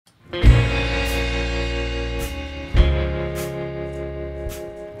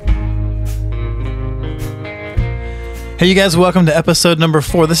Hey, you guys, welcome to episode number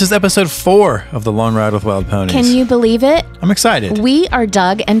 4. This is episode 4 of The Long Ride with Wild Ponies. Can you believe it? I'm excited. We are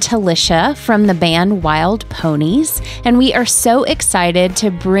Doug and Talisha from the band Wild Ponies, and we are so excited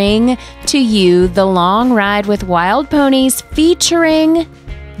to bring to you The Long Ride with Wild Ponies featuring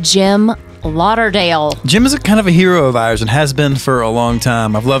Jim Lauderdale. Jim is a kind of a hero of ours and has been for a long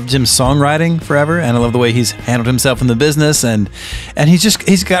time. I've loved Jim's songwriting forever, and I love the way he's handled himself in the business, and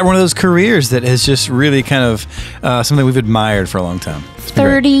he's got one of those careers that is just really kind of something we've admired for a long time.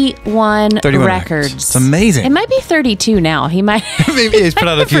 31 records. It's amazing. It might be 32 now. He might. Maybe he's put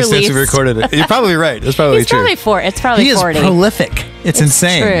out a few since we recorded it. You're probably right. That's probably true. It's probably 40. He is prolific. It's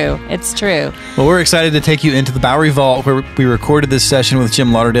insane. It's true. Well, we're excited to take you into the Bowery Vault where we recorded this session with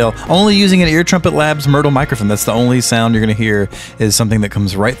Jim Lauderdale, only using an Ear Trumpet Labs Myrtle microphone. That's the only sound you're going to hear is something that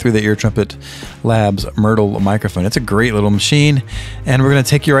comes right through the Ear Trumpet Labs Myrtle microphone. It's a great little machine, and we're going to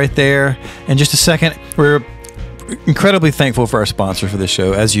take you right there in just a second. We're incredibly thankful for our sponsor for this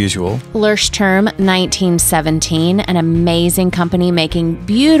show, as usual. Leuchtturm 1917, an amazing company making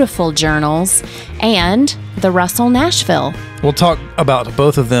beautiful journals, and the Russell Nashville. We'll talk about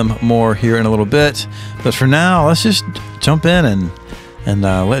both of them more here in a little bit, but for now, let's just jump in and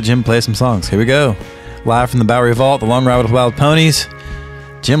let Jim play some songs. Here we go. Live from the Bowery Vault, The Long Ride with Wild Ponies,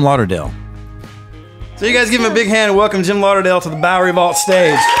 Jim Lauderdale. So you guys give him a big hand and welcome Jim Lauderdale to the Bowery Vault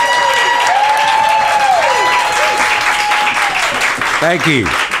stage. Thank you.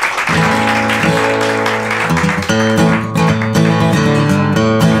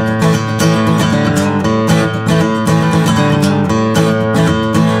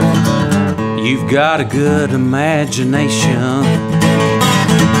 You've got a good imagination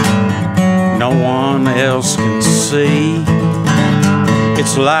no one else can see.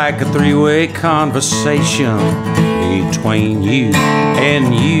 It's like a three-way conversation between you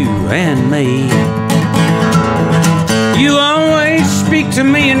and me. You always speak to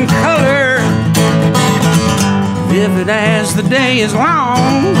me in color, vivid as the day is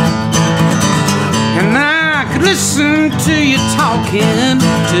long. And I could listen to you talking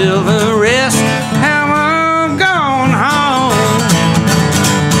till the rest have all gone home.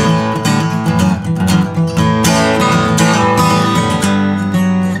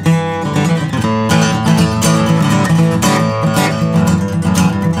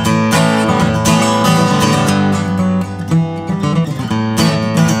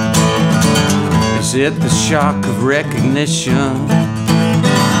 Is it the shock of recognition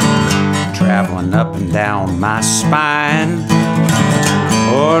traveling up and down my spine,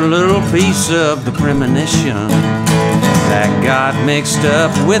 or a little piece of the premonition that got mixed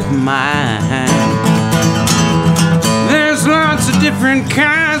up with mine? There's lots of different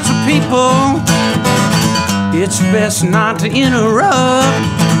kinds of people. It's best not to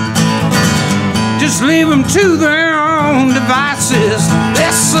interrupt. Just leave them to their own devices.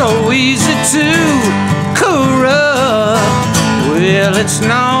 They're so easy to corrupt. Well, it's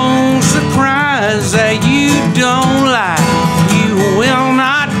no surprise that you don't lie. You will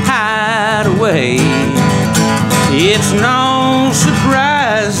not hide away. It's no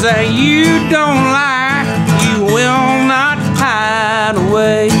surprise that you don't lie. You will not hide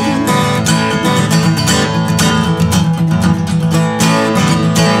away.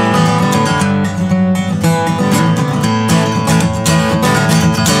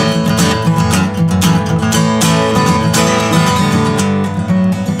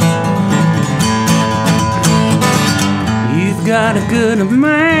 Got a good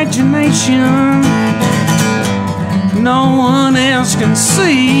imagination no one else can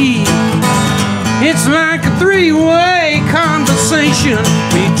see. It's like a three-way conversation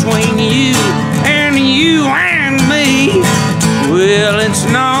between you and me. Well, it's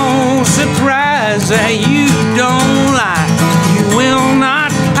no surprise that you don't lie. You will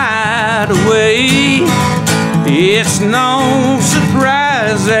not hide away. It's no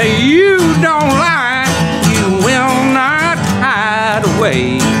surprise that you don't lie. You will not hide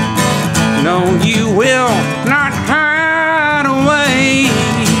away. No, you will not hide away.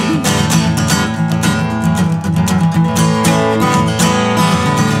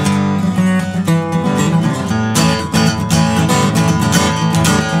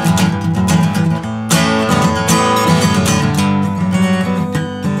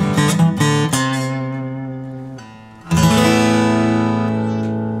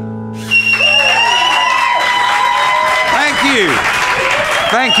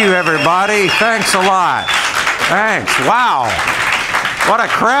 Thank you, everybody. Thanks a lot. Thanks. Wow. What a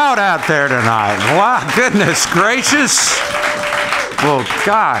crowd out there tonight. Wow, goodness gracious. Well,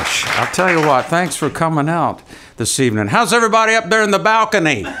 gosh, I'll tell you what. Thanks for coming out this evening. How's everybody up there in the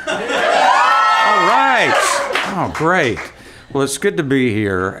balcony? All right. Oh, great. Well, it's good to be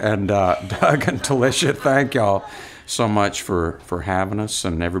here. And Doug and Talisha, thank y'all so much for having us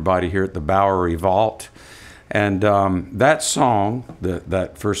and everybody here at the Bowery Vault. And that song,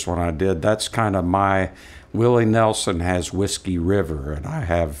 that first one I did, that's kind of my Willie Nelson has Whiskey River, and I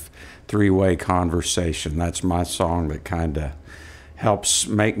have Three-Way Conversation. That's my song that kind of helps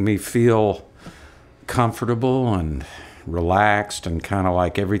make me feel comfortable and relaxed and kind of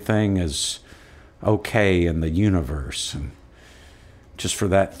like everything is okay in the universe. And just for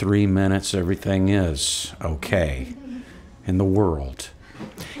that 3 minutes, everything is okay in the world.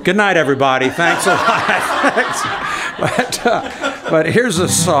 Good night, everybody. Thanks a lot. But here's a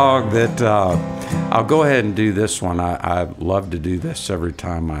song that I'll go ahead and do this one. I love to do this every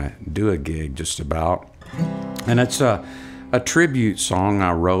time I do a gig, just about. And it's a tribute song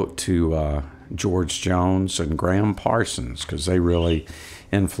I wrote to George Jones and Graham Parsons, because they really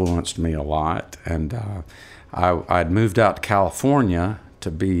influenced me a lot. And I'd moved out to California to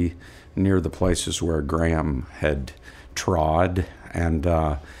be near the places where Graham had trod. And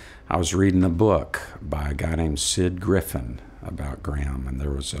I was reading a book by a guy named Sid Griffin about Graham, and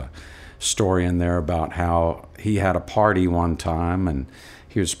there was a story in there about how he had a party one time and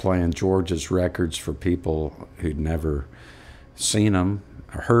he was playing George's records for people who'd never seen him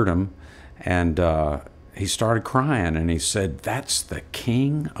or heard him, and he started crying and he said, "That's the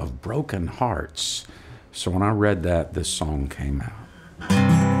King of Broken Hearts." So when I read that, this song came out.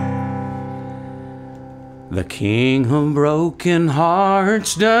 The King of Broken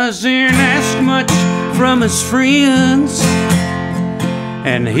Hearts doesn't ask much from his friends,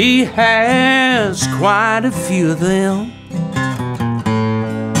 and he has quite a few of them.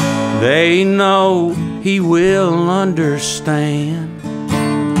 They know he will understand.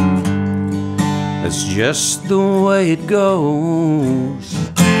 That's just the way it goes.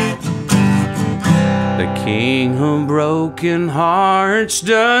 The King of Broken Hearts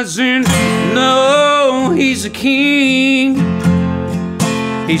doesn't know he's a king.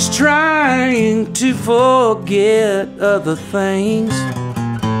 He's trying to forget other things,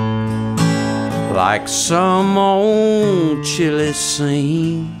 like some old chilly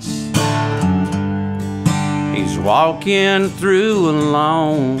scenes he's walking through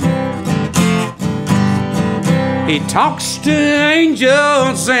alone. He talks to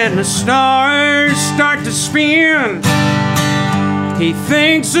angels and the stars start to spin. He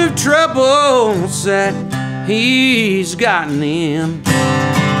thinks of troubles that he's gotten in.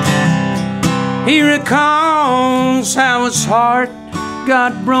 He recalls how his heart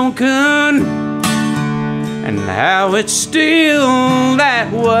got broken and how it's still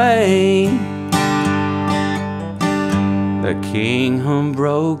that way. The King of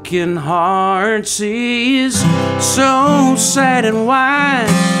Broken Hearts is so sad and wise.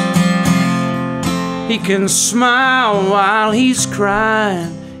 He can smile while he's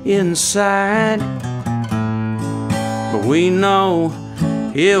crying inside, but we know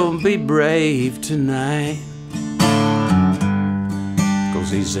he'll be brave tonight, 'cause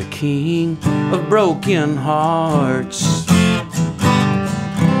he's the King of Broken Hearts.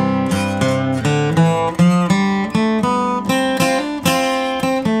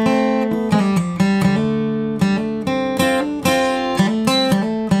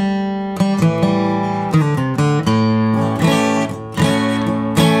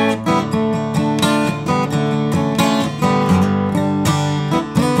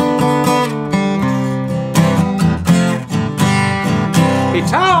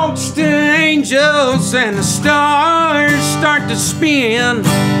 Talks to angels and the stars start to spin.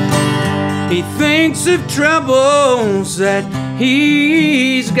 He thinks of troubles that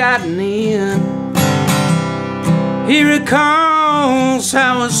he's gotten in. He recalls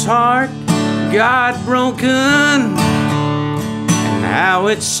how his heart got broken and how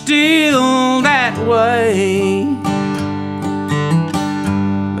it's still that way.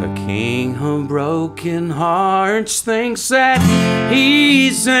 King of Broken Hearts thinks that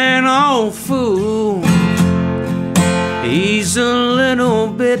he's an old fool. He's a little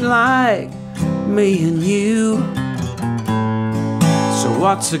bit like me and you. So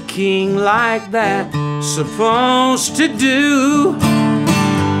what's a king like that supposed to do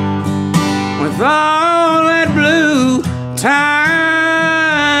with all that blue time?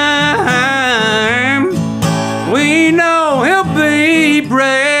 We know he'll be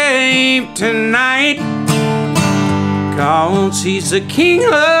brave tonight, 'cause he's the King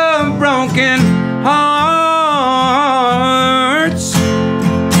of Broken Hearts.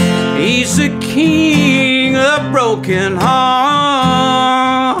 He's the King of Broken Hearts.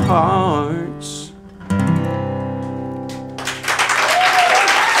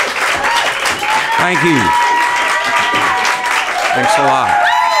 Thank you. Thanks a lot.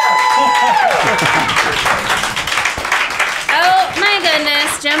 Oh my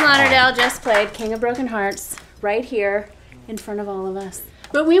goodness, Jim Lauderdale just played King of Broken Hearts right here in front of all of us.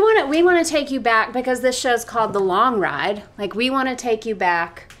 But we want to take you back, because this show's called The Long Ride. Like, we want to take you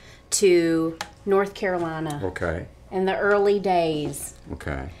back to North Carolina. Okay. In the early days.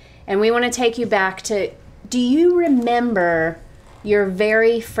 Okay. And we want to take you back to, do you remember your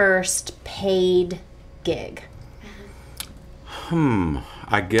very first paid gig?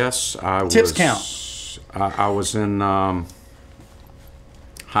 I guess I was... Tips count. I was in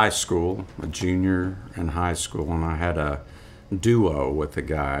high school, a junior in high school, and I had a duo with a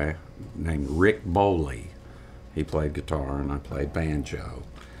guy named Rick Bowley. He played guitar and I played banjo.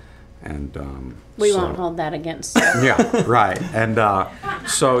 And we won't hold that against you. Yeah, right. And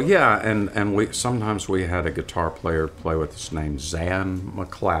and we sometimes we had a guitar player play with us named Zan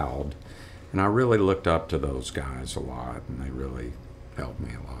McLeod, and I really looked up to those guys a lot, and they really helped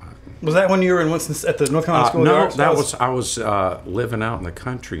me a lot. Was that when you were in Winston at the North Carolina School of No, Arts? I was living out in the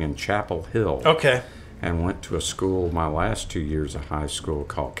country in Chapel Hill. Okay. And went to a school my last 2 years of high school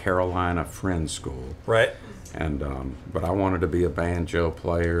called Carolina Friends School. Right. And but I wanted to be a banjo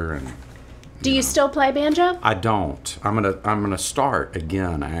player, and Do you still play banjo? I don't. I'm gonna start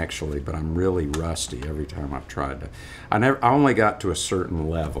again actually, but I'm really rusty every time I've tried to. I only got to a certain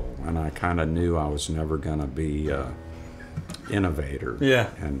level, and I kind of knew I was never gonna be innovator. Yeah.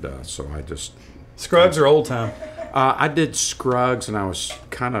 And so I just. Scruggs or old time? I did Scruggs, and I was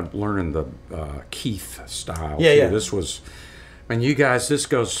kind of learning the Keith style. Yeah, too. yeah. This was, you guys, this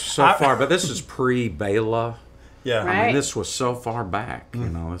goes so far, but this is pre-Bela. Yeah. Right. I mean, this was so far back. You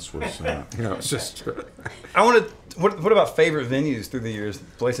know, this was, it's just. I wanted. What about favorite venues through the years?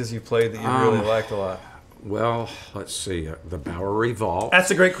 Places you played that you really liked a lot. Well, let's see. The Bowery Vault. That's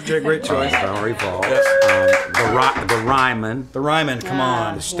a great choice. Bowery Vault. The Ryman. The Ryman. Come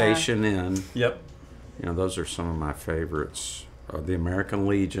on. The Station Inn. Yep. Those are some of my favorites. The American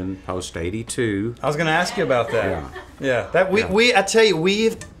Legion, Post 82. I was going to ask you about that. Yeah. That I tell you,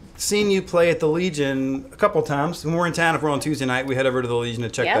 we've seen you play at the Legion a couple times. When we're in town, if we're on Tuesday night, we head over to the Legion to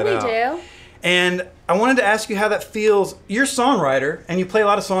check that out. Yeah, we do. And I wanted to ask you how that feels. You're a songwriter, and you play a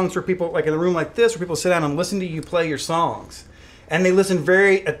lot of songs for people, like in a room like this, where people sit down and listen to you play your songs. And they listen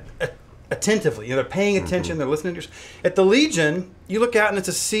very attentively. They're paying attention. They're listening to your... At the Legion, you look out and it's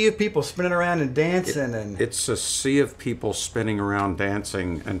a sea of people spinning around and dancing. It's a sea of people spinning around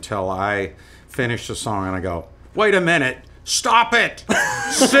dancing until I finish the song and I go, wait a minute, stop it!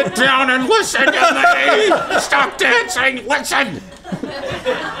 Sit down and listen to me! Stop dancing, listen!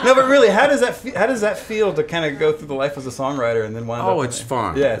 No, but really, how does that feel to kind of go through the life as a songwriter and then wind up? Oh, it's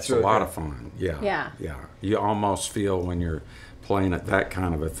fun. Yeah, it's really a lot good. of fun. Yeah. Yeah. You almost feel when you're playing at that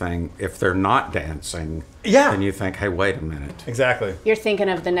kind of a thing, if they're not dancing, then you think, hey, wait a minute. Exactly. You're thinking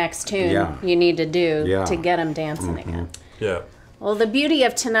of the next tune you need to do to get them dancing again. Yeah. Well, the beauty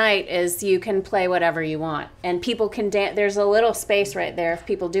of tonight is you can play whatever you want, and people can dance. There's a little space right there. If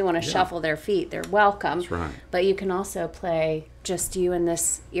people do want to shuffle their feet, they're welcome. That's right. But you can also play just you and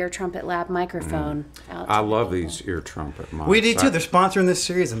this Ear Trumpet Lab microphone. Out I love these Ear Trumpet mics. We do too. They're sponsoring this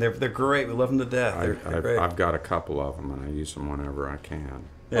series, and they're great. We love them to death. They're great. I've got a couple of them, and I use them whenever I can.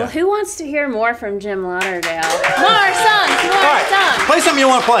 Well, who wants to hear more from Jim Lauderdale? More songs, more songs. Play something you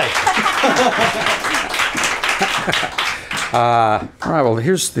want to play. All right, well,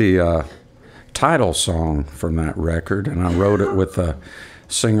 here's the title song from that record, and I wrote it with a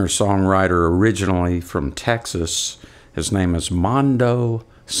singer-songwriter originally from Texas. His name is Mondo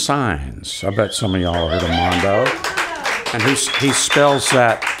Signs. I bet some of y'all heard of Mondo. And he spells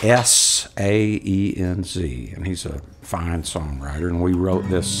that S-A-E-N-Z, and he's a fine songwriter, and we wrote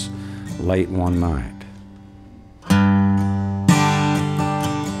this late one night.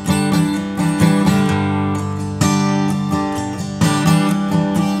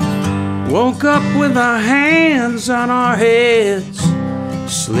 Woke up with our hands on our heads,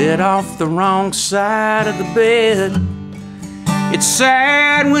 slid off the wrong side of the bed. It's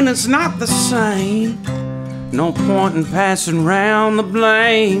sad when it's not the same, no point in passing round the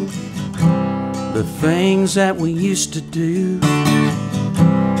blame. The things that we used to do,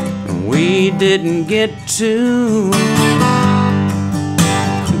 and we didn't get to.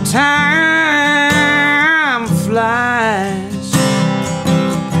 Time flies.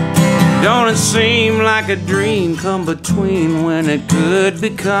 Don't it seem like a dream come between when it could be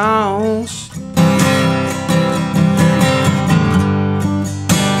cause?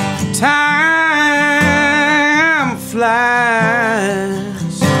 Time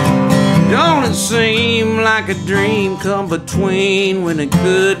flies. Don't it seem like a dream come between when it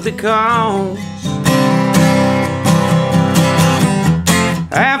could be cause?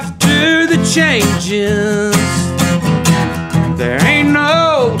 After the changes, there ain't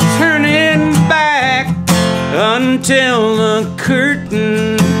no turning back until the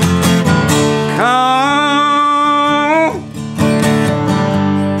curtain comes.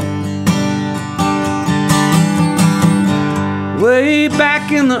 Way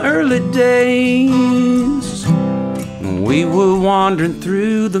back in the early days, we were wandering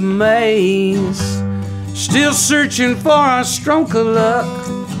through the maze, still searching for our stroke of luck.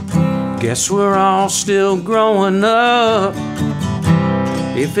 Guess we're all still growing up,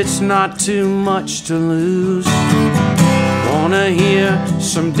 if it's not too much to lose. Wanna hear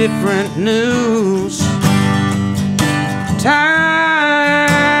some different news. Time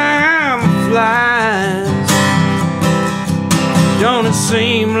flies. Don't it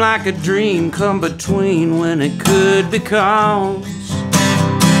seem like a dream come between when it could be cause?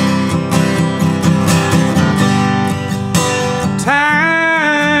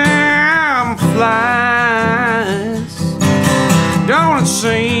 Time flies. Don't it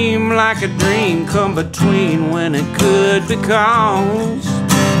seem like a dream come between when it could be cause?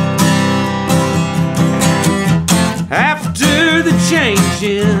 After the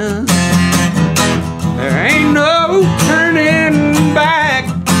changes, there ain't no turning back,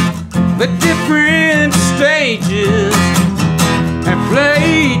 but different stages have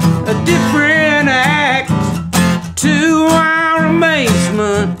played a different act. To our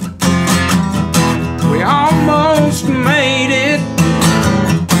amazement, we almost made it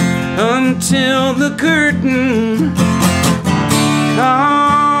until the curtain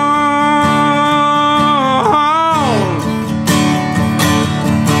comes.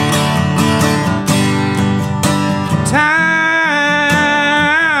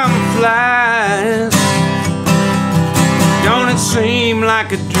 Time flies. Don't it seem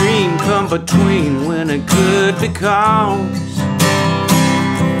like a dream come between when it could be cause?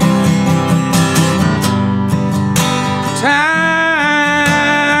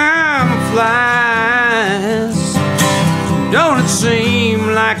 Time flies. Don't it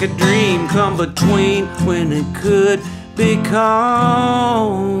seem like a dream come between when it could be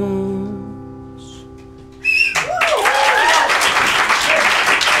cause?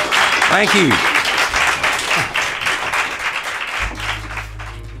 Thank you.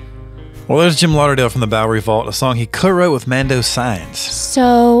 Well, there's Jim Lauderdale from the Bowery Vault, a song he co-wrote with Mando Sines.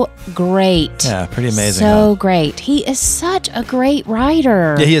 So great. Yeah, pretty amazing. So great. He is such a great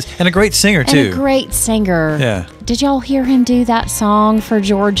writer. Yeah, he is. And a great singer, too. And a great singer. Yeah. Did y'all hear him do that song for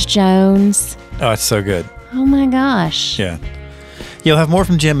George Jones? Oh, it's so good. Oh, my gosh. Yeah. You'll have more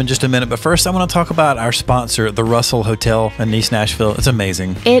from Jim in just a minute, but first I want to talk about our sponsor, the Russell Hotel in East Nashville. It's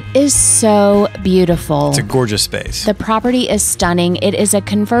amazing. It is so beautiful. It's a gorgeous space. The property is stunning. It is a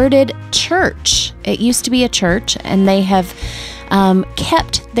converted church. It used to be a church, and they have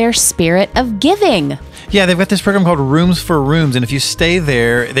kept their spirit of giving. Yeah, they've got this program called Rooms for Rooms, and if you stay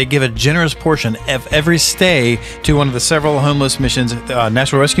there, they give a generous portion of every stay to one of the several homeless missions,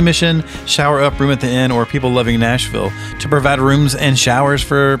 Nashville Rescue Mission, Shower Up, Room at the Inn, or People Loving Nashville, to provide rooms and showers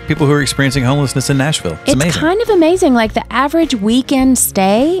for people who are experiencing homelessness in Nashville. It's amazing. Kind of amazing. Like the average weekend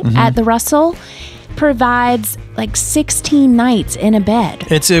stay at the Russell provides like 16 nights in a bed.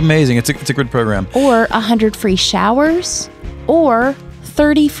 It's amazing. It's a good program. Or 100 free showers, or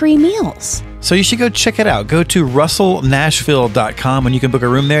 30 free meals. So you should go check it out. Go to russellnashville.com and you can book a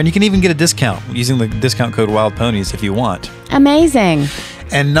room there. And you can even get a discount using the discount code Wild Ponies if you want. Amazing.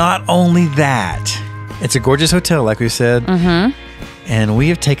 And not only that, it's a gorgeous hotel, like we said. Mm-hmm. And we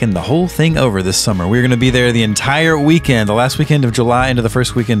have taken the whole thing over this summer. We're going to be there the entire weekend, the last weekend of July into the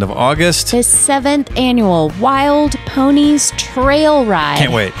first weekend of August. The 7th annual Wild Ponies Trail Ride.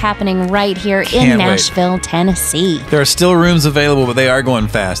 Can't wait. Happening right here in Nashville, Tennessee. There are still rooms available, but they are going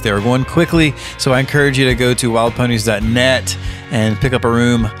fast. They are going quickly. So I encourage you to go to wildponies.net and pick up a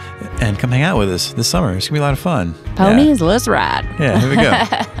room and come hang out with us this summer. It's going to be a lot of fun. Ponies, let's ride. Yeah, here we go.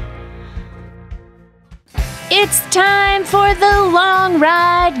 It's time for the Long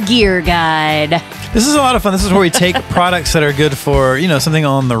Ride Gear Guide. This is a lot of fun. This is where we take products that are good for, something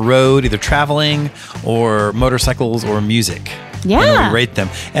on the road, either traveling or motorcycles or music. Yeah. And we rate them.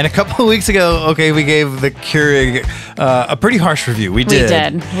 And a couple of weeks ago, we gave the Keurig a pretty harsh review. We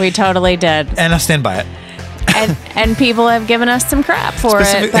did. We totally did. And I stand by it. and people have given us some crap for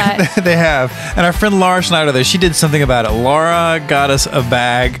it. But they have. And our friend Laura Schneider, though, she did something about it. Laura got us a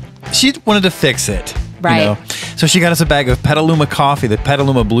bag. She wanted to fix it. Right. So she got us a bag of Petaluma coffee, the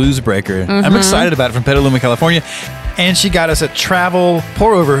Petaluma Blues Breaker. Mm-hmm. I'm excited about it, from Petaluma, California. And she got us a travel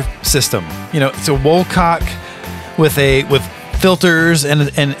pour-over system. It's a Wolecok with filters,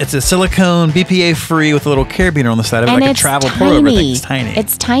 and it's a silicone, BPA free with a little carabiner on the side of it, And like a it's travel pour over thing. tiny. It's tiny.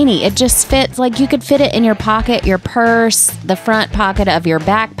 It's tiny. It just fits, like you could fit it in your pocket, your purse, the front pocket of your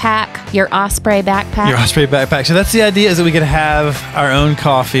backpack, your Osprey backpack. Your Osprey backpack. So that's the idea, is that we could have our own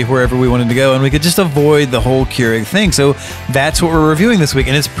coffee wherever we wanted to go, and we could just avoid the whole Keurig thing. So that's what we're reviewing this week,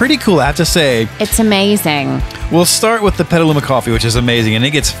 and it's pretty cool, I have to say. It's amazing. We'll start with the Petaluma coffee, which is amazing, and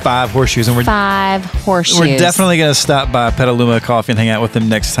it gets 5 horseshoes, and we're 5 horseshoes. We're definitely going to stop by Petaluma Coffee and hang out with them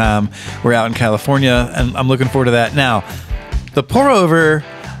next time we're out in California, and I'm looking forward to that. Now, the pour over,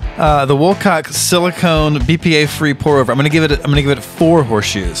 the Wolecok silicone BPA-free pour over, I'm going to give it 4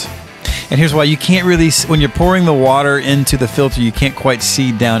 horseshoes. And here's why: you can't really, when you're pouring the water into the filter, you can't quite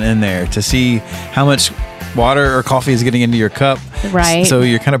see down in there to see how much water or coffee is getting into your cup. Right. So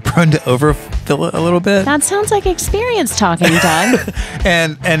you're kind of prone to overfill it a little bit. That sounds like experience talking, Doug.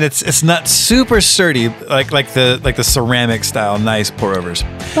 and it's not super sturdy like the ceramic style nice pour overs,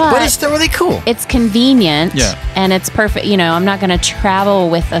 but it's still really cool. It's convenient, Yeah. and it's perfect. You know, I'm not going to travel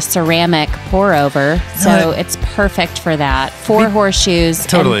with a ceramic pour over, so it's perfect for that. 4 horseshoes,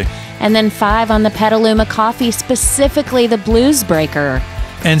 Totally. and then 5 on the Petaluma coffee, specifically the Blues Breaker.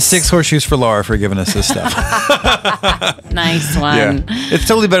 And 6 horseshoes for Laura for giving us this stuff. Nice one. It's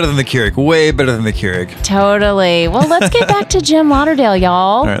totally better than the Keurig. Way better than the Keurig. Totally. Well, let's get back to Jim Lauderdale,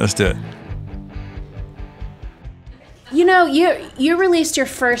 y'all. All right, let's do it. You know, you released your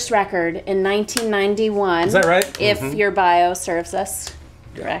first record in 1991. Is that right? If your bio serves us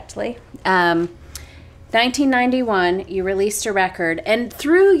correctly. 1991, you released a record, and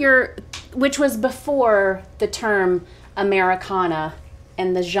which was before the term Americana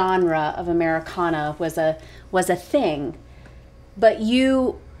and the genre of Americana was a thing. But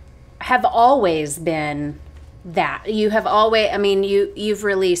you have always been that. You have always, I mean, you've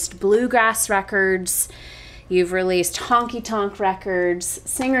released bluegrass records, you've released honky-tonk records,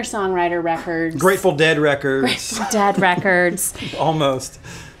 singer-songwriter records. Grateful Dead records. Dead records. Almost.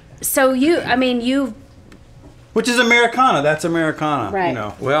 So Which is Americana. That's Americana. Right. You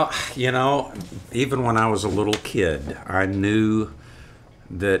know. Well, even when I was a little kid, I knew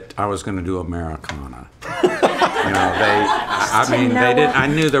that I was going to do Americana. I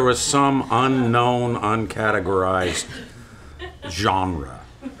knew there was some unknown, uncategorized genre.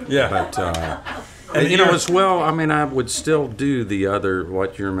 Yeah. But as well, I would still do the other,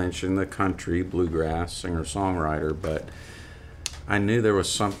 what you're mentioning, the country, bluegrass, singer-songwriter, but I knew there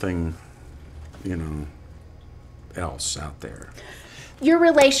was something, else out there. your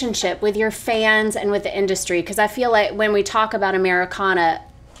relationship with your fans and with the industry, because I feel like when we talk about Americana,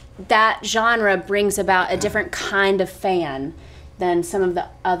 that genre brings about a different kind of fan than some of the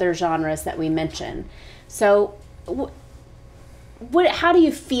other genres that we mention. So how do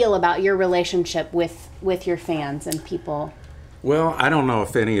you feel about your relationship with your fans and people? Well, I don't know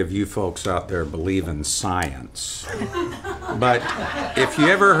if any of you folks out there believe in science, but if you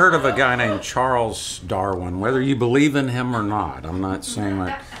ever heard of a guy named Charles Darwin, whether you believe in him or not, I'm not saying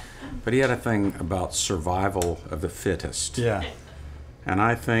that, but he had a thing about survival of the fittest. Yeah. And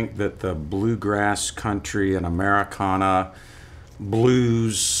I think that the bluegrass, country, and Americana,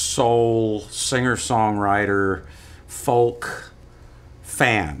 blues, soul, singer-songwriter, folk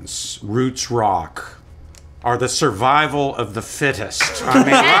fans, roots rock, are the survival of the fittest. I mean,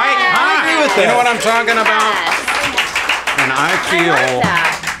 right? I agree with that. You know what I'm talking about?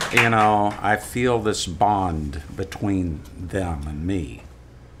 Yes. And I feel this bond between them and me.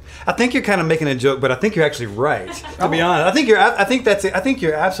 I think you're kind of making a joke, but I think you're actually right. To be honest, I think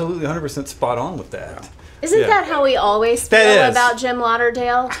you're absolutely 100% spot on with that. Isn't that how we always feel about Jim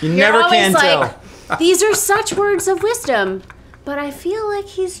Lauderdale? You never can tell. These are such words of wisdom, but I feel like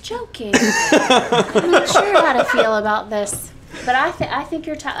he's joking. I'm not sure how to feel about this, but I think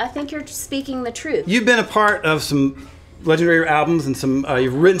you're speaking the truth. You've been a part of some legendary albums and some.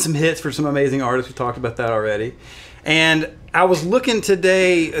 You've written some hits for some amazing artists. We talked about that already. And I was looking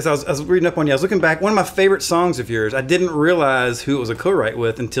today, as I was reading up on you, I was looking back, one of my favorite songs of yours, I didn't realize who it was a co-write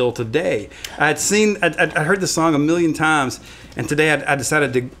with until today. I'd heard the song a million times, and today I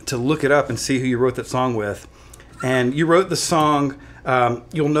decided to look it up and see who you wrote that song with. And you wrote the song,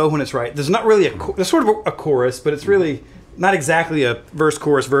 You'll Know When It's Right. There's not really there's sort of a chorus, but it's really not exactly a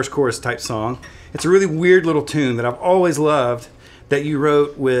verse-chorus type song. It's a really weird little tune that I've always loved that you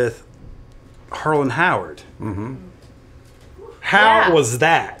wrote with Harlan Howard. Mm-hmm. How was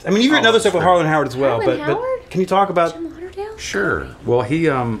that? I mean, you've written other stuff with Harlan Howard as well, but can you talk about Jim Lauderdale? Sure. Well, he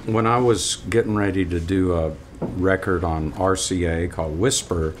when I was getting ready to do record on RCA called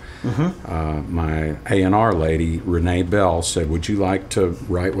Whisper, my A&R lady, Renee Bell, said, would you like to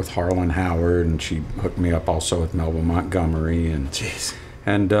write with Harlan Howard? And she hooked me up also with Melba Montgomery.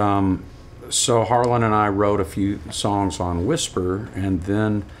 And, so Harlan and I wrote a few songs on Whisper, and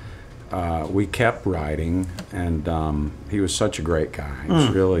then we kept writing, and he was such a great guy. He was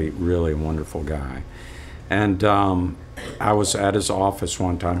really, really a wonderful guy. And I was at his office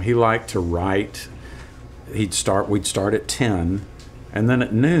one time. He liked to write. We'd start at 10, and then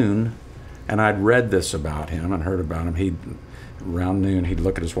at noon, and I'd read this about him and heard about him. Around noon, he'd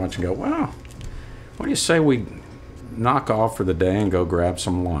look at his watch and go, well, what do you say we knock off for the day and go grab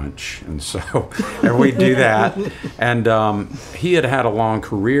some lunch? And so, and we'd do that. And he had a long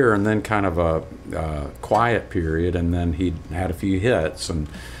career and then kind of a quiet period, and then he'd had a few hits, and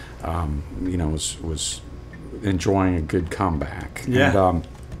was enjoying a good comeback. Yeah. And,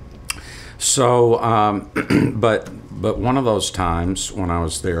 but one of those times when I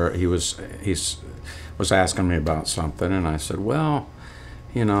was there, he was asking me about something, and I said, well,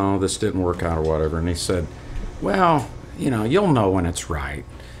 this didn't work out or whatever. And he said, well, you'll know when it's right.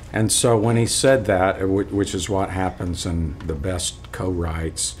 And so when he said that, which is what happens in the best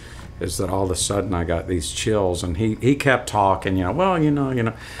co-writes, is that all of a sudden I got these chills, and he kept talking,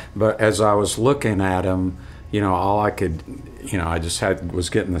 but as I was looking at him, all I could, I just was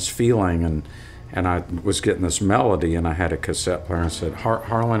getting this feeling, and I was getting this melody, and I had a cassette player, and I said,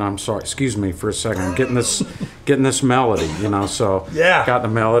 Harlan, I'm sorry, excuse me for a second, I'm getting this melody, so got the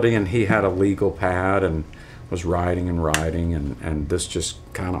melody, and he had a legal pad and was writing, and this just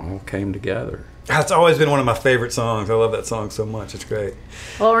kind of all came together. That's always been one of my favorite songs. I love that song so much. It's great.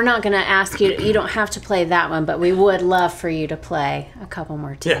 Well, we're not going to ask you. You don't have to play that one, but we would love for you to play a couple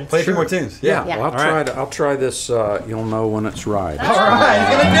more tunes. Yeah, play a few more tunes. Yeah. Well, I'll try this. You'll know when it's right. All right,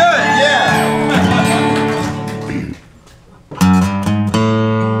 he's gonna do it.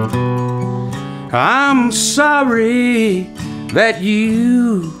 Yeah. I'm sorry that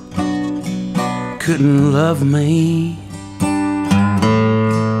you couldn't love me,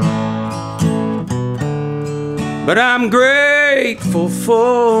 but I'm grateful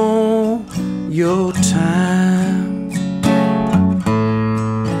for your time,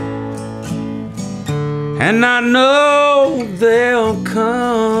 and I know there'll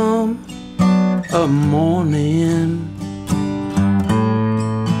come a morning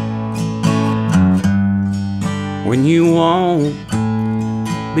when you won't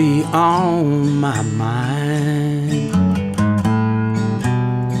be on my mind.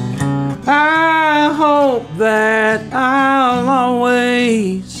 I hope that I'll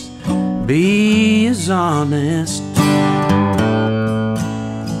always be as honest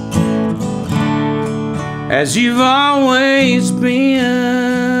as you've always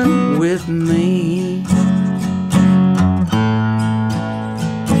been with me.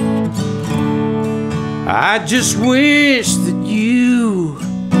 I just wish that you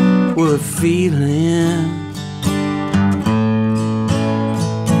were feeling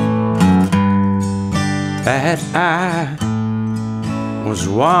that I was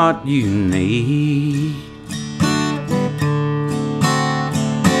what you need.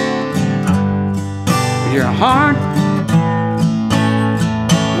 Your heart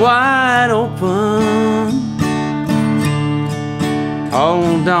wide open,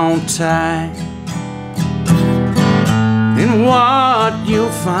 hold on tight, and what you'll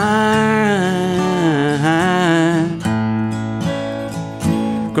find,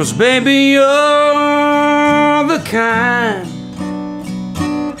 'cause baby, you're the kind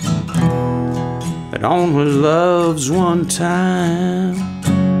that only loves one time,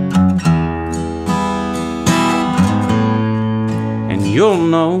 and you'll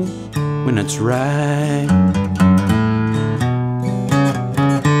know when it's right.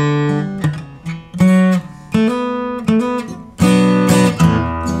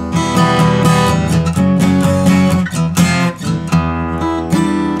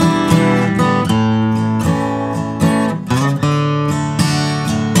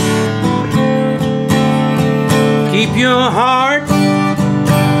 Keep your heart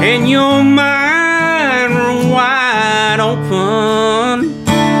and your mind wide open,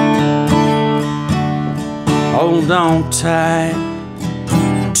 hold on tight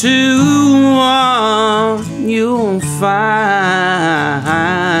to what you'll find,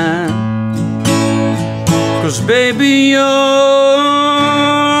 'cause baby, you're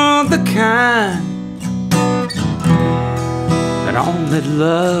the kind that only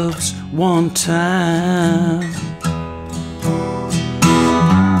loves one time,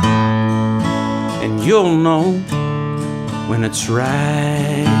 and you'll know when it's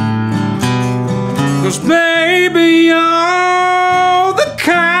right. 'cause baby, you're the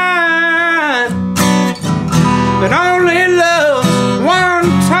kind that only loves one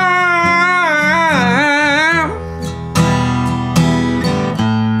time.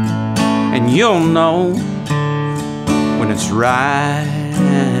 And you'll know when it's right.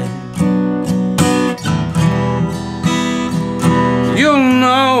 You'll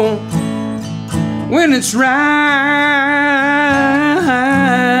know when it's right.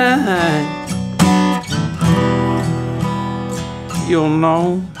 You'll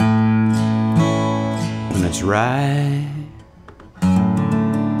know when it's right.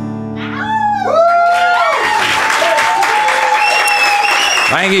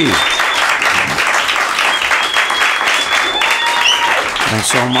 Thank you. Thanks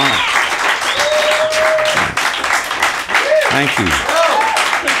so much. Thank you.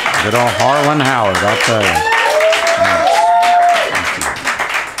 Good old Harlan Howard, I'll tell you.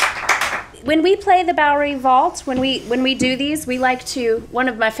 When we play the Bowery Vault, when we do these, we like to, one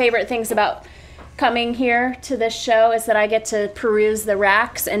of my favorite things about coming here to this show is that I get to peruse the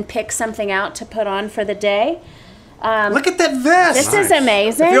racks and pick something out to put on for the day. Look at that vest. This is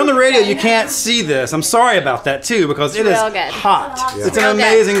amazing. If you're on the radio, you can't see this. I'm sorry about that too, because it is real good. hot. Yeah. It's an Real good.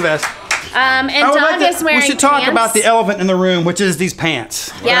 amazing vest. And Doug is wearing We should talk pants. about the elephant in the room, which is these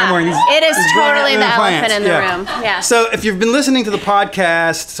pants. Yeah, I'm wearing these, it is these totally the pants. elephant in the room. Yeah. So if you've been listening to the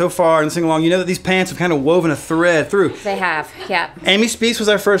podcast so far and sing along, you know that these pants have kind of woven a thread through. They have, yeah. Amy Speece was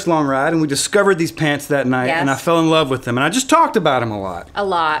our first long ride, and we discovered these pants that night, Yes. and I fell in love with them. And I just talked about them a lot. A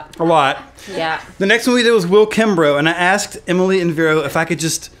lot. A lot. Yeah. The next one we did was Will Kimbrough, and I asked Emily and Vero if I could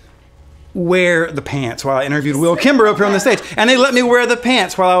just wear the pants while I interviewed Will Kimbrough up here on the stage. And they let me wear the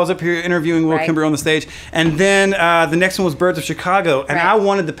pants while I was up here interviewing Will Right. Kimbrough on the stage. And then the next one was Birds of Chicago, and Right. I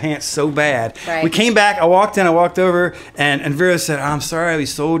wanted the pants so bad. Right. We came back, I walked in, I walked over, and Vero said, I'm sorry, we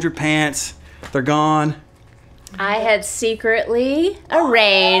sold your pants. They're gone. I had secretly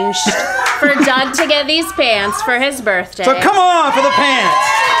arranged for Doug to get these pants for his birthday. So come on for the pants.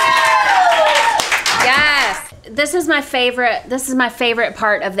 Yes. This is my favorite. This is my favorite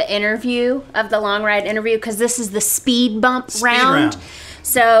part of the interview, of the long ride interview, because this is the speed bump round.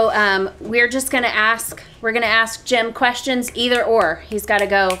 So we're just gonna ask. We're gonna ask Jim questions, either or. He's got to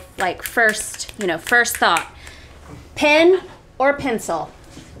go like first. You know, first thought. Pen or pencil?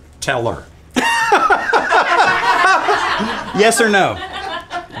 Teller. Yes or no?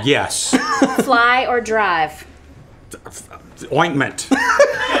 Yes. Fly or drive? Ointment.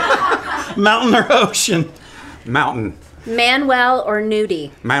 Mountain or ocean? Mountain. Manuel or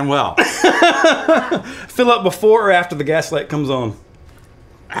nudie? Manuel. Fill up before or after the gas light comes on?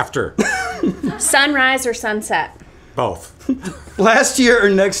 After. Sunrise or sunset? Both. Last year or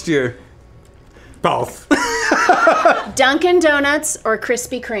next year? Both. Dunkin' Donuts or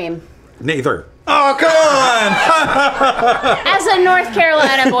Krispy Kreme? Neither. Oh, come on! As a North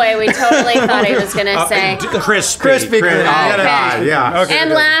Carolina boy, we totally thought he was gonna say. Crispy. Crispy Kreme. Oh, Okay. God, yeah. Okay. And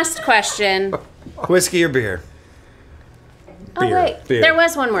last question. Whiskey or beer? Oh wait, Beer. there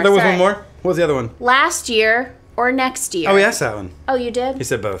was one more. There was sorry. one more? What was the other one? Last year or next year? Oh, he asked that one. Oh, you did? He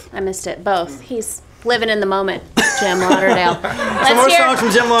said both. I missed it. Both. He's living in the moment, Jim Lauderdale. Let's Some more hear songs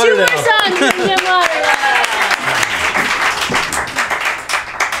from Jim 2 Lauderdale. more songs from Jim Lauderdale.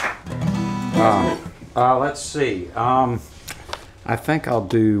 Let's see. I think I'll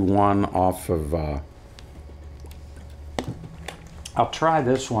do one off of. I'll try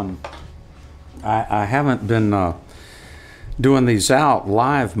this one. I haven't been doing these out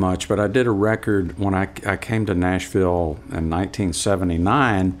live much, but I did a record when I came to Nashville in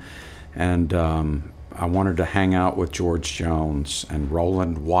 1979, and I wanted to hang out with George Jones and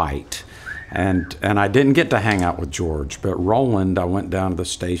Roland White. And I didn't get to hang out with George, but Roland, I went down to the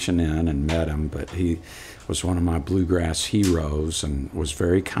Station Inn and met him, but he was one of my bluegrass heroes and was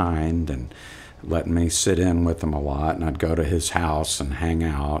very kind and let me sit in with him a lot, and I'd go to his house and hang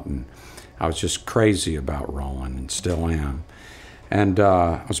out, and I was just crazy about Roland and still am. And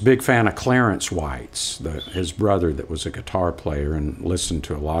I was a big fan of Clarence White's, his brother that was a guitar player, and listened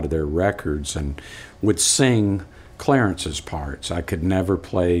to a lot of their records and would sing Clarence's parts. I could never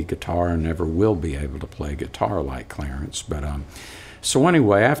play guitar and never will be able to play guitar like Clarence. But so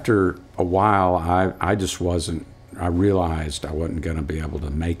anyway, after a while, I just wasn't, I realized I wasn't going to be able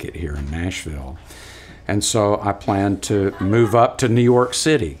to make it here in Nashville. And so I planned to move up to New York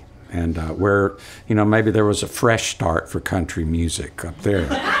City, and where, you know, maybe there was a fresh start for country music up there.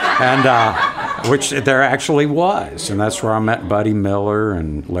 And which there actually was. And that's where I met Buddy Miller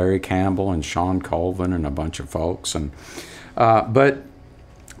and Larry Campbell and Sean Colvin and a bunch of folks. And but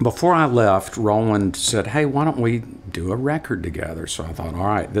before I left, Roland said, hey, why don't we do a record together? So I thought, all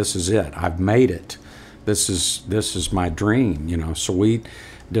right, this is it. I've made it. this is my dream, you know. So we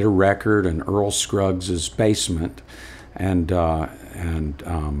did a record in Earl Scruggs' basement, and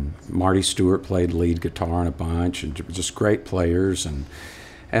Marty Stewart played lead guitar in a bunch, and just great players.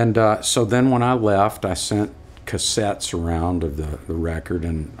 And so then when I left, I sent cassettes around of the record,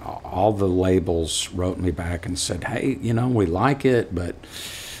 and all the labels wrote me back and said, hey, you know, we like it, but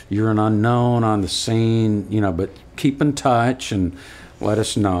you're an unknown on the scene, you know, but keep in touch and let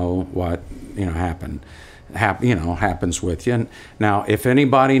us know what, you know, happens with you. And now, if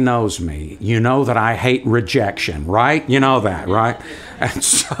anybody knows me, you know that I hate rejection, right? You know that, right? And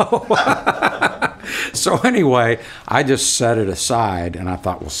so, so anyway, I just set it aside, and I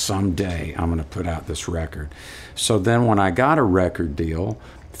thought, well, someday I'm going to put out this record. So then when I got a record deal,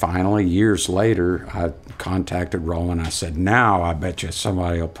 finally, years later, I contacted Roland. I said, now I bet you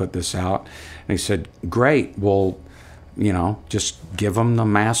somebody will put this out. And he said, great, well, you know, just give them the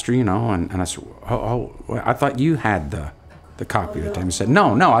master, you know. And I said, oh, I thought you had the copy of the tape. He said,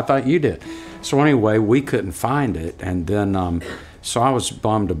 no, I thought you did. So anyway, we couldn't find it. And then, so I was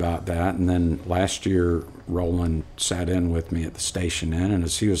bummed about that. And then last year, Roland sat in with me at the Station Inn. And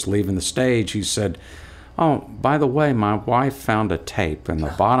as he was leaving the stage, he said, oh, by the way, my wife found a tape in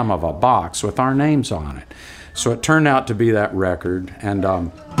the bottom of a box with our names on it. So it turned out to be that record. And,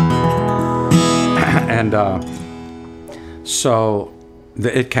 so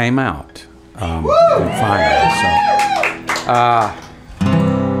it came out finally. So,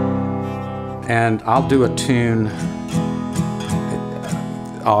 and I'll do a tune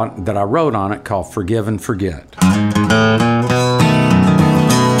that I wrote on it called Forgive and Forget.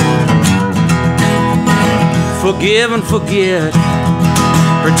 Forgive and forget,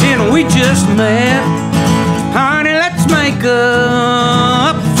 pretend we just met. Honey, let's make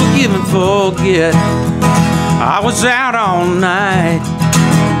up. Forgive and forget. I was out all night,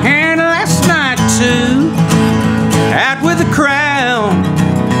 and last night too, out with the crowd,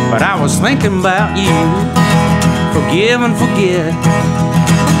 but I was thinking about you. Forgive and forget,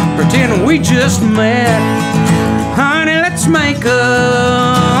 pretend we just met. Honey, let's make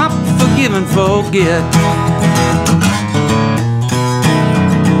up. Forgive and forget.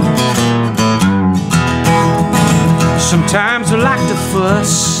 Sometimes I like to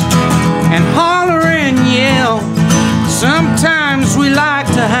fuss and holler and yell. Sometimes we like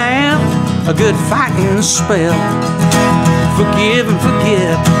to have a good fighting spell. Forgive and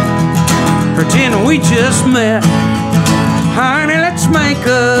forget, pretend we just met. Honey, let's make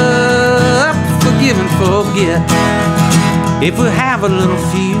up. Forgive and forget. If we have a little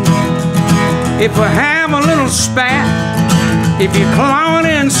feud, if we have a little spat, if you're clawing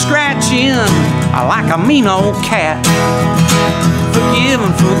and scratching like a mean old cat, forgive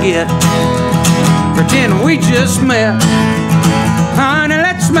and forget, pretend we just met. Honey,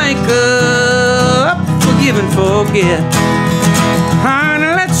 let's make up. Forgive and forget.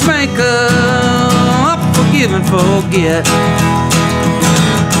 Honey, let's make up. Forgive and forget.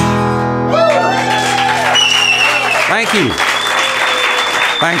 Thank you.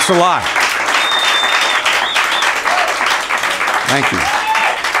 Thanks a lot. Thank you.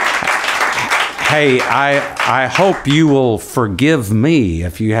 Hey, I hope you will forgive me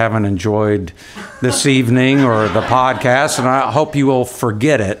if you haven't enjoyed this evening or the podcast, and I hope you will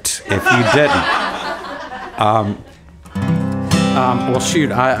forget it if you didn't. Well,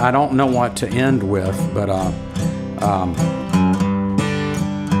 shoot, I don't know what to end with, but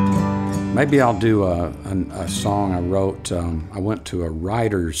maybe I'll do a song I wrote. I went to a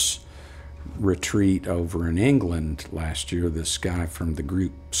writer's retreat over in England last year. This guy from the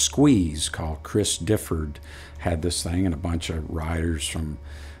group Squeeze called Chris Difford had this thing, and a bunch of writers from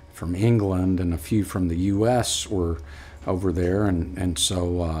England and a few from the U.S. were over there. And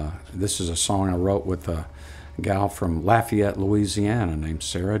so this is a song I wrote with a gal from Lafayette, Louisiana named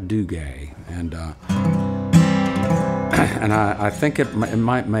Sarah Duguay. And I think it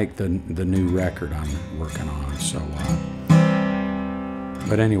might make the new record I'm working on. So,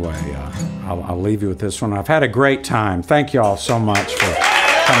 but anyway, I'll leave you with this one. I've had a great time. Thank you all so much for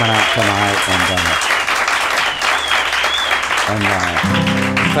coming out tonight, and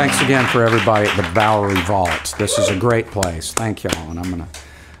thanks again for everybody at the Bowery Vault. This is a great place. Thank y'all, and I'm gonna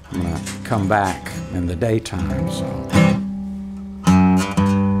come back in the daytime. So.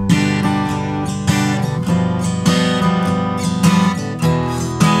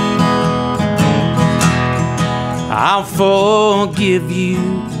 I'll forgive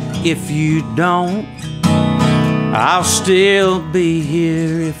you if you don't. I'll still be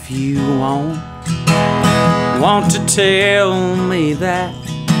here if you won't. Want to tell me that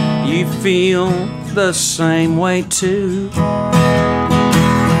you feel the same way too.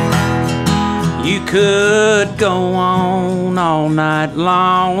 You could go on all night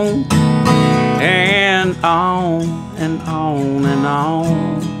long, and on and on and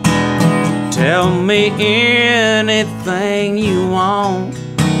on. Tell me anything you want.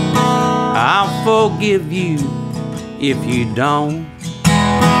 I'll forgive you if you don't.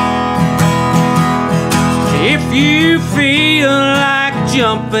 If you feel like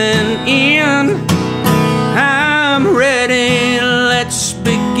jumping in, I'm ready, let's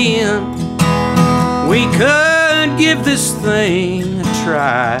begin. We could give this thing a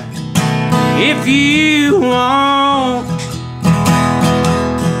try if you want,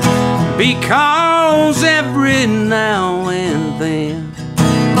 because every now and then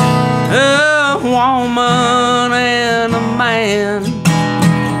a woman and a man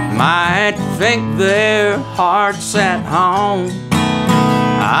might think their heart's at home.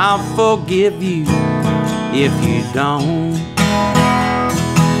 I'll forgive you if you don't.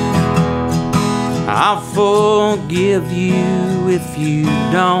 I'll forgive you if you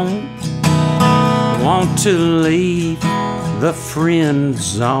don't want to leave the friend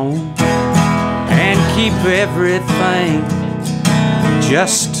zone and keep everything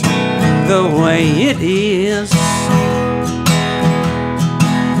just the way it is.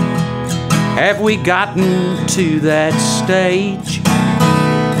 Have we gotten to that stage?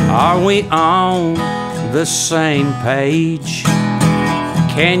 Are we on the same page?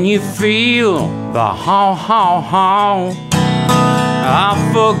 Can you feel the haw, haw, haw? I'll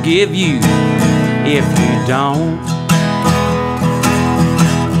forgive you if you don't.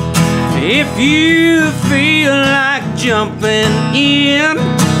 If you feel like jumping in,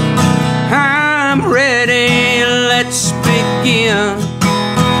 I'm ready, let's begin.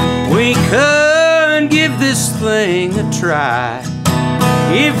 We could give this thing a try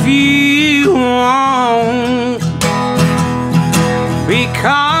if you want,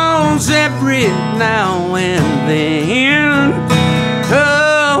 because every now and then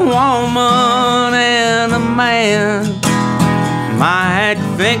a woman and a man might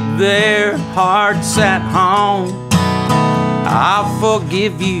think their heart's at home. I'll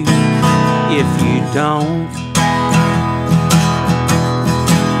forgive you if you don't.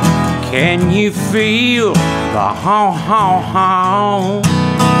 Can you feel the haw, haw, haw?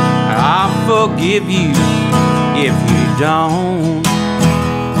 I'll forgive you if you don't.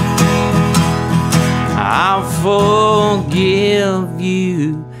 I'll forgive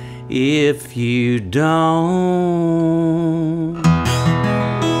you if you don't.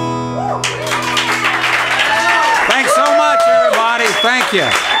 Thanks so much, everybody. Thank you.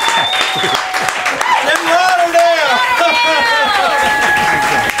 Jim Lauderdale!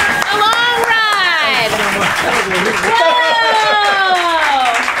 A long ride. Whoa!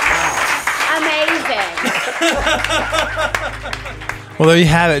 Amazing. Well, there you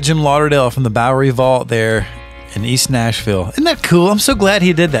have it. Jim Lauderdale from the Bowery Vault there in East Nashville. Isn't that cool? I'm so glad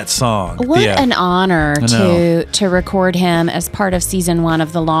he did that song. What an honor I know. to record him as part of season 1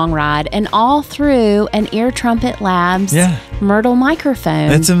 of The Long Ride, and all through an Ear Trumpet Labs Myrtle microphone.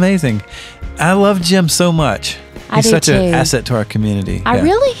 That's amazing. I love Jim so much. He's such an asset to our community. I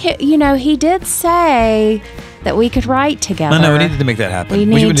really, he did say that we could write together. No, we needed to make that happen. We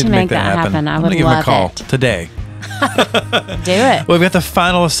need to make that happen. I would give him a love call it. today. Do it. Well, we've got the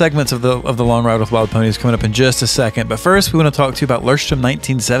final segments of the Long Ride with Wild Ponies coming up in just a second. But first, we want to talk to you about Lurstrom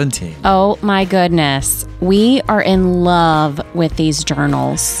 1917. Oh my goodness. We are in love with these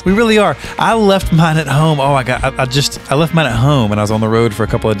journals. We really are. I left mine at home. Oh, I left mine at home and I was on the road for a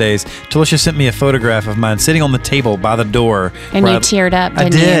couple of days. Talisha sent me a photograph of mine sitting on the table by the door. And you teared up,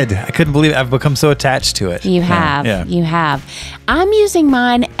 didn't I did. you? I couldn't believe it. I've become so attached to it. You have. Yeah. You have. I'm using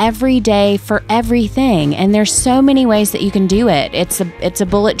mine every day for everything, and there's so many ways that you can do it. It's a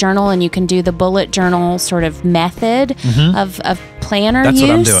bullet journal, and you can do the bullet journal sort of method of planner use. That's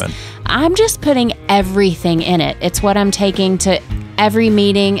what I'm doing. I'm just putting everything in it. It's what I'm taking to every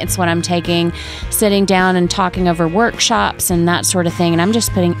meeting. It's what I'm taking sitting down and talking over workshops and that sort of thing. And I'm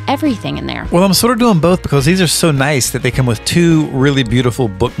just putting everything in there. Well, I'm sort of doing both because these are so nice that they come with 2 really beautiful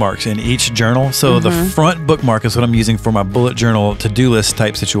bookmarks in each journal. So the front bookmark is what I'm using for my bullet journal to-do list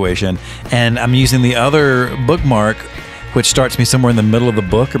type situation. And I'm using the other bookmark, which starts me somewhere in the middle of the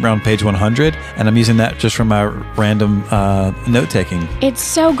book around page 100, and I'm using that just for my random note taking. It's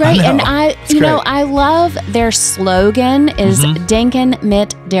so great, and I love their slogan is "Denken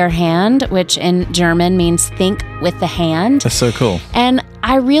mit der Hand," which in German means "think with the hand." That's so cool. And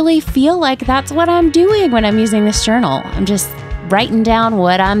I really feel like that's what I'm doing when I'm using this journal. I'm just writing down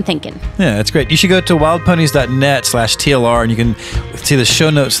what I'm thinking. Yeah, that's great. You should go to wildponies.net/TLR and you can see the show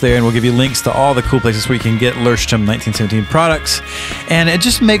notes there, and we'll give you links to all the cool places where you can get Lurstrom 1917 products. And it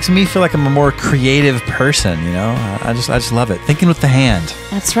just makes me feel like I'm a more creative person, you know? I just love it. Thinking with the hand.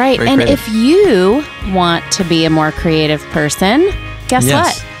 That's right. Very and creative. if you want to be a more creative person, guess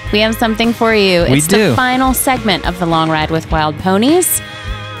Yes. what? We have something for you. We It's do. the final segment of the Long Ride with Wild Ponies.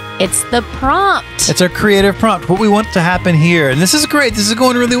 It's the prompt. It's our creative prompt. What we want to happen here, and this is great. This is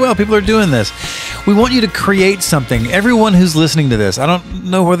going really well. People are doing this. We want you to create something. Everyone who's listening to this, I don't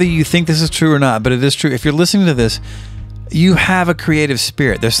know whether you think this is true or not, but it is true. If you're listening to this, you have a creative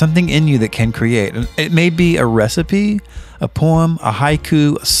spirit. There's something in you that can create. And it may be a recipe, a poem, a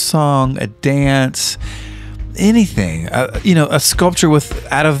haiku, a song, a dance, anything. A sculpture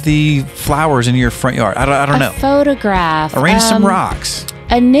out of the flowers in your front yard. I don't know. A photograph. Arrange some rocks.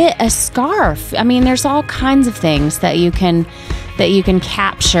 A scarf. I mean, there's all kinds of things that you can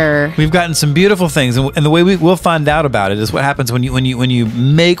capture. We've gotten some beautiful things, and the way we'll find out about it is what happens when you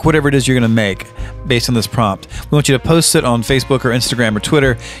make whatever it is you're going to make based on this prompt. We want you to post it on Facebook or Instagram or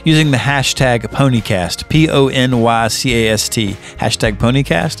Twitter using the hashtag Ponycast, PONYCAST, hashtag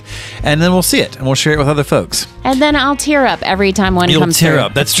Ponycast, and then we'll see it and we'll share it with other folks. And then I'll tear up every time one You'll comes tear through.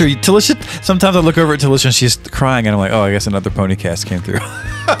 up. That's true. Talisha, sometimes I look over at Talisha and she's crying, and I'm like, oh, I guess another Ponycast came through.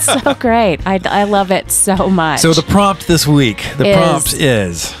 So great. I love it so much. So the prompt this week, prompt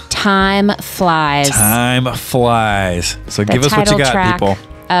is Time Flies. Time Flies. So The give us what you title got, track people.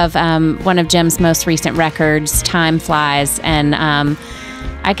 Of one of Jim's most recent records, Time Flies, and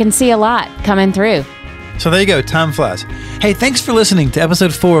I can see a lot coming through. So there you go, Time Flies. Hey, thanks for listening to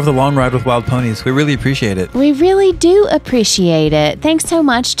episode 4 of The Long Ride with Wild Ponies. We really appreciate it. We really do appreciate it. Thanks so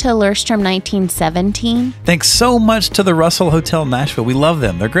much to Lurstrom 1917. Thanks so much to the Russell Hotel Nashville. We love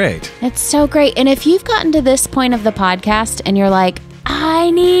them. They're great. It's so great. And if you've gotten to this point of the podcast and you're like, I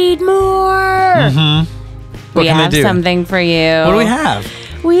need more, What we can they have do? something for you. What do we have?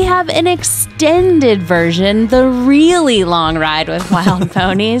 We have an extended version. The really long ride with Wild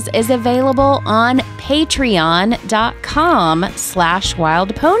Ponies is available on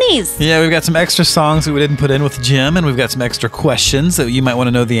patreon.com/Wild Ponies. Yeah, we've got some extra songs that we didn't put in with Jim, and we've got some extra questions that you might want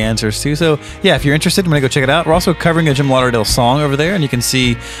to know the answers to. So, yeah, if you're interested, I'm going to go check it out. We're also covering a Jim Lauderdale song over there, and you can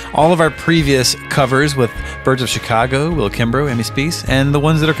see all of our previous covers with Birds of Chicago, Will Kimbrough, Amy Speece, and the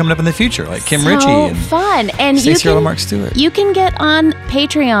ones that are coming up in the future, like Kim Ritchie and fun. And Stacey Earle, Mark Stewart. You can get on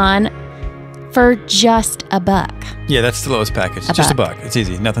Patreon for just $1. Yeah, that's the lowest package. Just $1. It's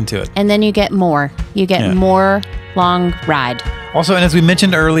easy. Nothing to it. And then you get more. You get more long ride. Also, and as we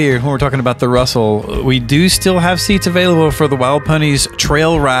mentioned earlier when we were talking about the Russell, we do still have seats available for the Wild Ponies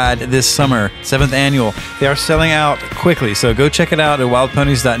Trail Ride this summer, 7th annual. They are selling out quickly, so go check it out at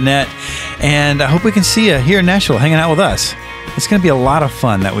wildponies.net. And I hope we can see you here in Nashville hanging out with us. It's going to be a lot of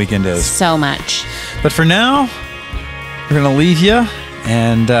fun, that weekend is. So much. But for now, we're going to leave you.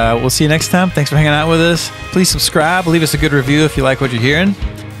 And we'll see you next time. Thanks for hanging out with us. Please subscribe. Leave us a good review if you like what you're hearing.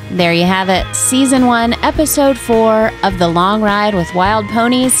 There you have it. Season 1, Episode 4 of The Long Ride with Wild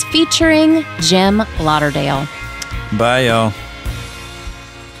Ponies featuring Jim Lauderdale. Bye, y'all.